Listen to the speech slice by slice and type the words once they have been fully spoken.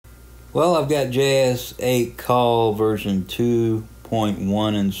Well, I've got JS8Call version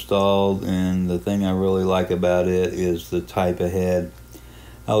 2.1 installed, and the thing I really like about it is the type ahead.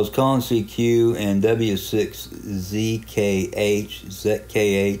 I was calling CQ, and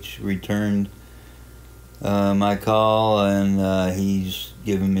W6ZKH returned my call, and he's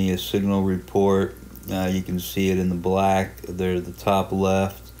given me a signal report. You can see it in the black there at the top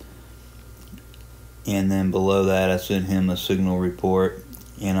left, and then below that I sent him a signal report.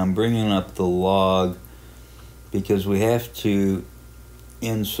 And I'm bringing up the log because we have to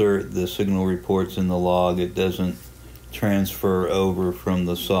insert the signal reports in the log. It doesn't transfer over from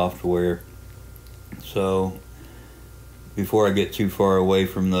the software. So before I get too far away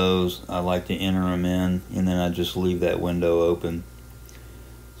from those, I like to enter them in, and then I just leave that window open.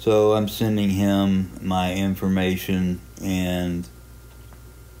 So I'm sending him my information, and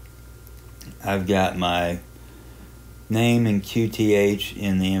I've got my name and QTH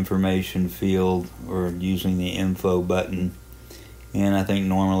in the information field, or using the info button. And I think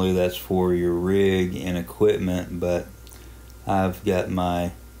normally that's for your rig and equipment, but I've got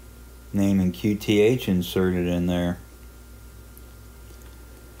my name and QTH inserted in there.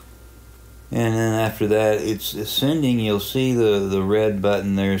 And then after that, it's sending. You'll see the red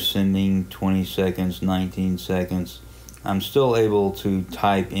button there, sending 20 seconds, 19 seconds. I'm still able to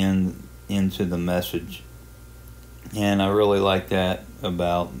type into the message. And I really like that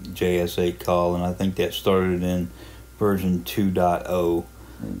about JS8Call, and I think that started in version 2.0.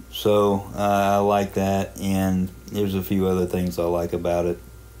 So I like that, and there's a few other things I like about it.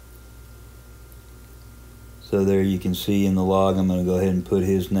 So there you can see in the log, I'm going to go ahead and put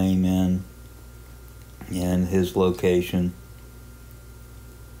his name in and his location.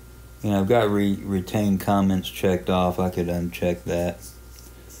 And I've got retain comments checked off. I could uncheck that.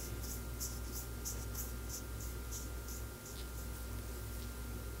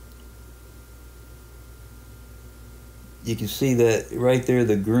 You can see that right there,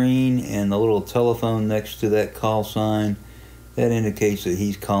 the green and the little telephone next to that call sign, that indicates that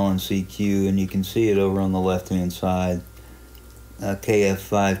he's calling CQ, and you can see it over on the left hand side.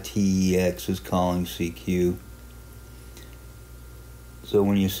 KF5TEX is calling CQ. So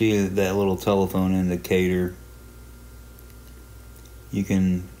when you see that little telephone indicator, you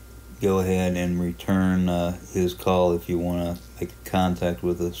can go ahead and return his call if you want to make contact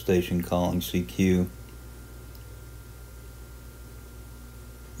with a station calling CQ.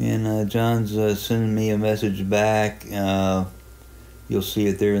 And John's sending me a message back. You'll see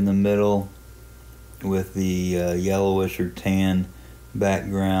it there in the middle with the yellowish or tan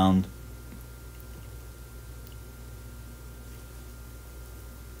background.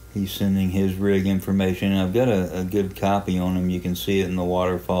 He's sending his rig information. I've got a good copy on him. You can see it in the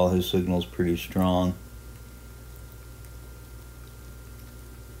waterfall. His signal's pretty strong.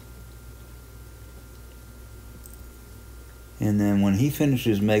 And then when he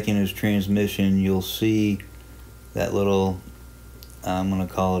finishes making his transmission, you'll see that little, I'm going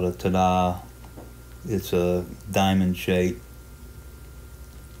to call it a ta-da. It's a diamond shape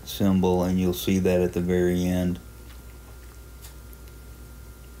symbol, and you'll see that at the very end.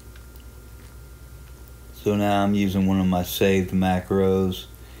 So now I'm using one of my saved macros,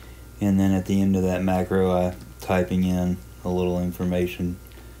 and then at the end of that macro I'm typing in a little information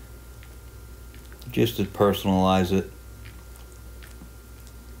just to personalize it.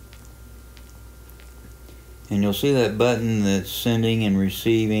 And you'll see that button that's sending and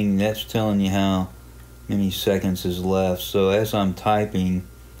receiving, that's telling you how many seconds is left. So as I'm typing,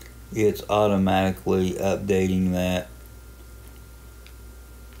 it's automatically updating that.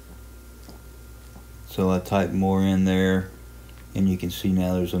 So I type more in there, and you can see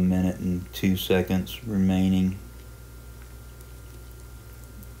now there's 1 minute and 2 seconds remaining.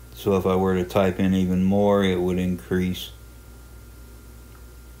 So if I were to type in even more, it would increase.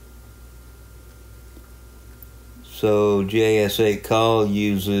 So JS8Call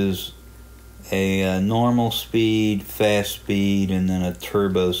uses a normal speed, fast speed, and then a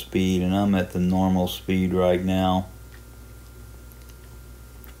turbo speed, and I'm at the normal speed right now.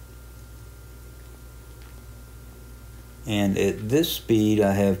 And at this speed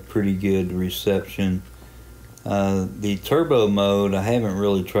I have pretty good reception. The turbo mode, I haven't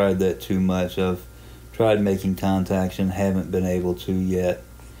really tried that too much. I've tried making contacts and haven't been able to yet.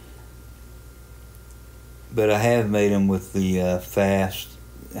 But I have made them with the fast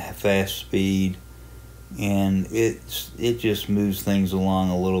speed, and it just moves things along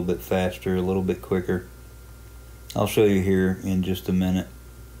a little bit faster, a little bit quicker. I'll show you here in just a minute.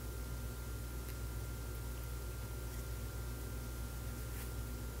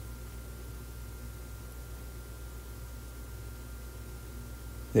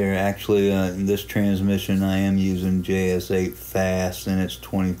 There actually, in this transmission I am using JS8 fast, and it's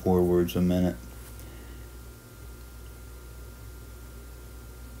 24 words a minute.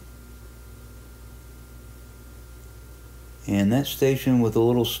 And that station with a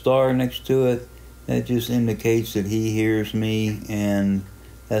little star next to it, that just indicates that he hears me, and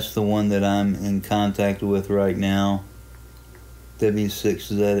that's the one that I'm in contact with right now.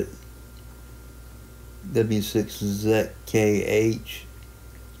 W6ZKH.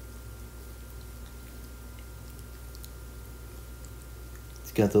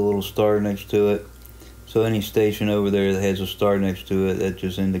 It's got the little star next to it. So any station over there that has a star next to it, that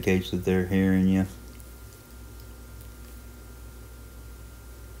just indicates that they're hearing you.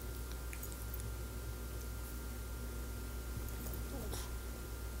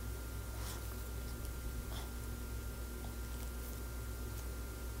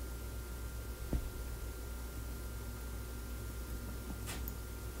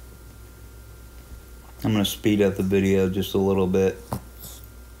 I'm going to speed up the video just a little bit.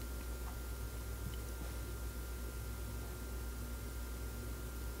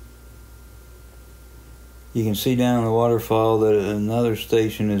 You can see down the waterfall that another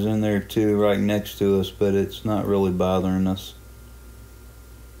station is in there too, right next to us, but it's not really bothering us.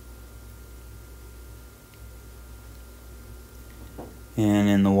 And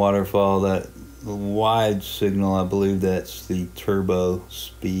in the waterfall, that wide signal, I believe that's the turbo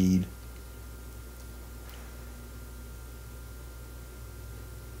speed.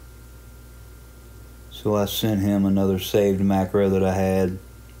 So I sent him another saved macro that I had,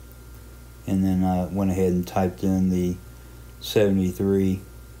 and then I went ahead and typed in the 73.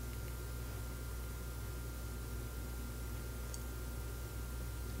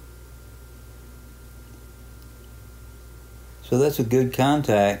 So that's a good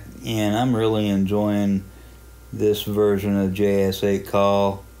contact, and I'm really enjoying this version of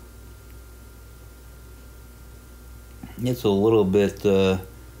JS8Call. It's a little bit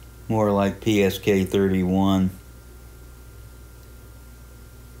more like PSK31.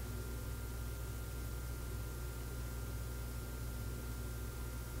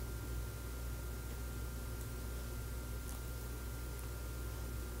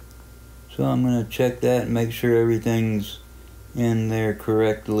 So I'm going to check that and make sure everything's in there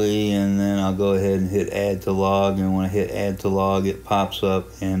correctly, and then I'll go ahead and hit add to log, and when I hit add to log, it pops up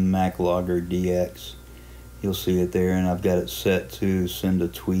in MLDX. You'll see it there, and I've got it set to send a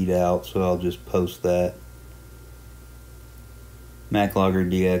tweet out, so I'll just post that.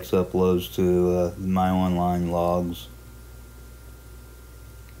 MLDX uploads to my online logs.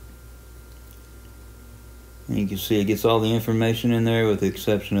 And you can see it gets all the information in there with the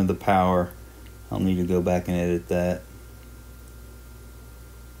exception of the power. I'll need to go back and edit that.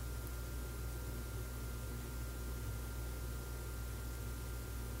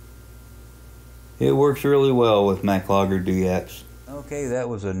 It works really well with MLDX. Okay, that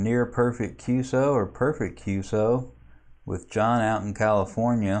was a near perfect QSO or perfect QSO with John out in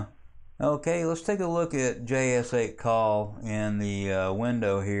California. Okay, let's take a look at JS8Call in the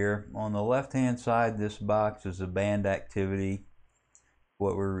window here. On the left hand side, this box is the band activity,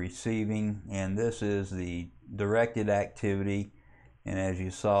 what we're receiving, and this is the directed activity. And as you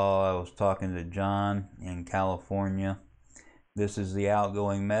saw, I was talking to John in California. This is the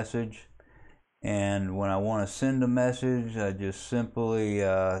outgoing message. And when I want to send a message, I just simply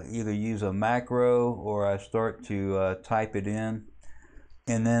either use a macro or I start to type it in.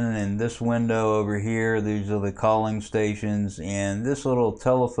 And then in this window over here, these are the calling stations, and this little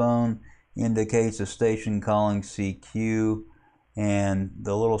telephone indicates a station calling CQ, and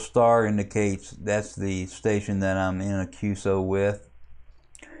the little star indicates that's the station that I'm in a QSO with.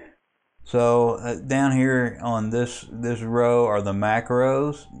 So down here on this row are the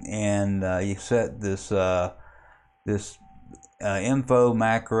macros, and you set this info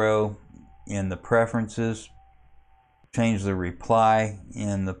macro in the preferences. Change the reply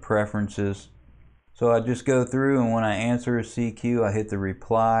in the preferences. So I just go through, and when I answer a CQ, I hit the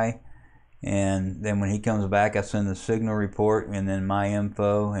reply, and then when he comes back, I send the signal report, and then my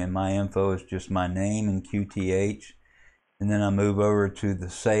info, and my info is just my name and QTH. And then I move over to the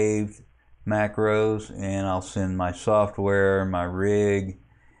saved macros, and I'll send my software, my rig,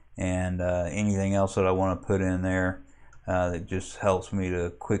 and anything else that I want to put in there that just helps me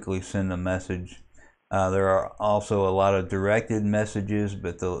to quickly send a message. There are also a lot of directed messages,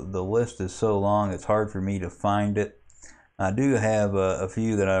 but the list is so long it's hard for me to find it. I do have a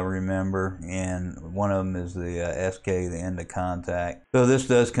few that I remember, and one of them is the SK, the end of contact. So this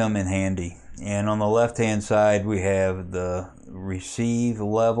does come in handy. And on the left hand side we have the receive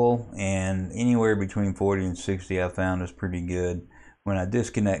level, and anywhere between 40 and 60 I found is pretty good. When I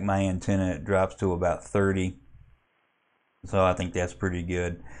disconnect my antenna, it drops to about 30. So I think that's pretty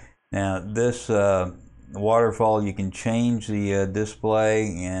good. Now this waterfall, you can change the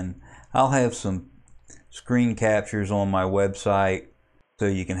display, and I'll have some screen captures on my website so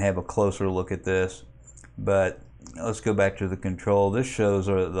you can have a closer look at this. But let's go back to the control. This shows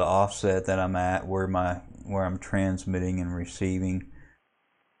the offset that I'm at, where I'm transmitting and receiving.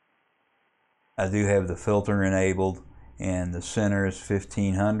 I do have the filter enabled, and the center is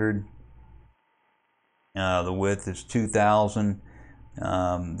 1500. The width is 2000.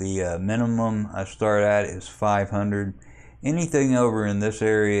 The minimum I start at is 500. Anything over in this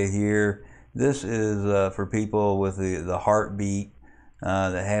area here, this is for people with the heartbeat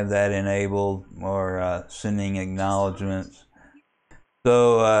that have that enabled, or sending acknowledgments.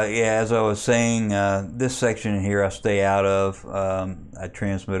 So yeah, as I was saying, this section here I stay out of. I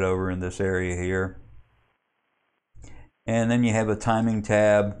transmit over in this area here. And then you have a timing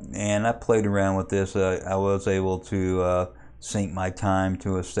tab, and I played around with this. I was able to sync my time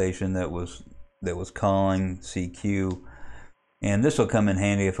to a station that was calling CQ, and this will come in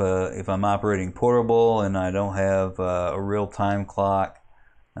handy if I'm operating portable and I don't have a real time clock.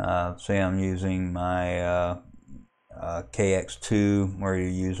 Say I'm using my KX2, where you're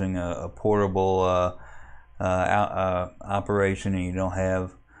using a portable operation, and you don't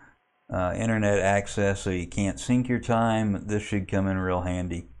have internet access, so you can't sync your time. This should come in real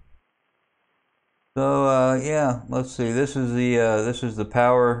handy. So yeah, let's see. This is the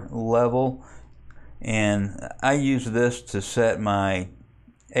power level, and I use this to set my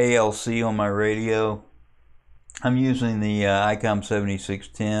ALC on my radio. I'm using the Icom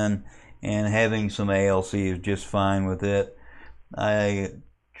 7610, and having some ALC is just fine with it. I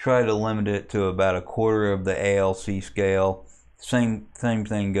try to limit it to about a quarter of the ALC scale. Same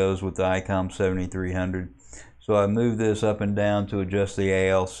thing goes with the Icom 7300. So I move this up and down to adjust the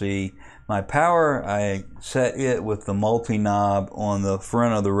ALC. My power, I set it with the multi-knob on the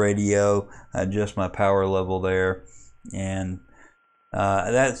front of the radio. I adjust my power level there, and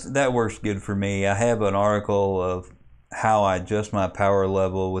that works good for me. I have an article of how I adjust my power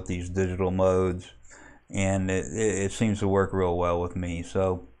level with these digital modes, and it seems to work real well with me.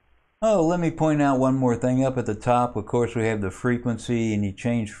 So, oh, let me point out one more thing. Up at the top, of course, we have the frequency, and you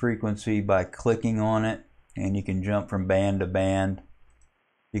change frequency by clicking on it, and you can jump from band to band.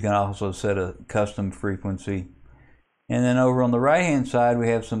 You can also set a custom frequency. And then over on the right hand side, we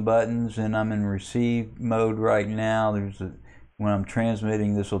have some buttons, and I'm in receive mode right now. When I'm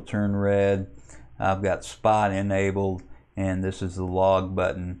transmitting, this will turn red. I've got spot enabled, and this is the log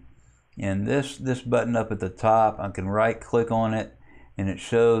button. And this button up at the top, I can right click on it, and it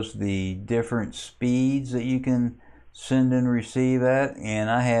shows the different speeds that you can send and receive at. And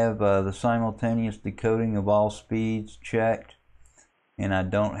I have the simultaneous decoding of all speeds checked, and I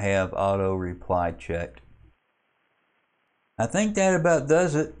don't have auto reply checked. I think that about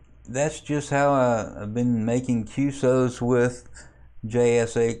does it. That's just how I've been making QSOs with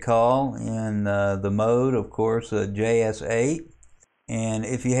JS8Call, and the mode, of course, JS8. And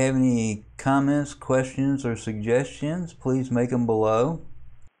if you have any comments, questions, or suggestions, please make them below.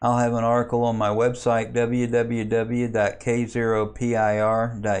 I'll have an article on my website,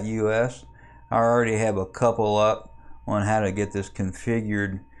 www.k0pir.us. I already have a couple up on how to get this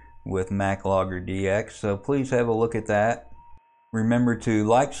configured with MacLogger DX, so please have a look at that. Remember to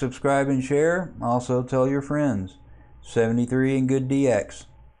like, subscribe, and share. Also tell your friends. 73 and good DX.